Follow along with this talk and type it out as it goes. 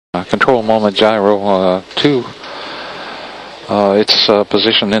Control moment gyro 2. It's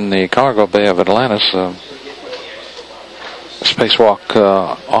positioned in the cargo bay of Atlantis. Spacewalk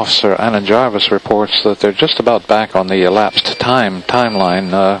officer Anna Jarvis reports that they're just about back on the elapsed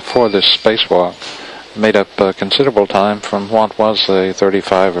timeline for this spacewalk. Made up considerable time from what was a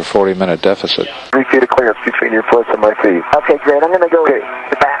 35 or 40 minute deficit. 3 feet of clearance between your foot and my feet. Okay, great. I'm going to go to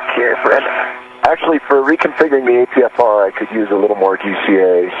the back here, Fred. Actually, for reconfiguring the APFR, I could use a little more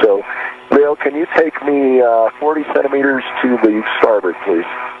GCA. So, Leo, can you take me 40 centimeters to the starboard, please?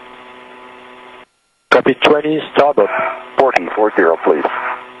 Copy 20, starboard. 40, please.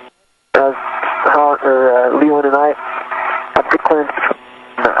 Leo and I have good clearance.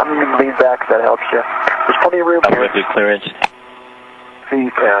 I'm going to lean back if that helps you. There's plenty of room here. Good clearance.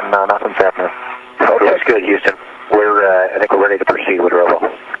 Feet and nothing's happening. Okay, that's good, Houston. I think we're ready to proceed with Robo.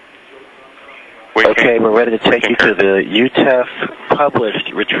 Okay, we're ready to take you to the UTEF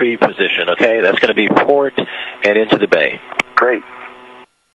published retrieve position, okay? That's going to be port and into the bay. Great.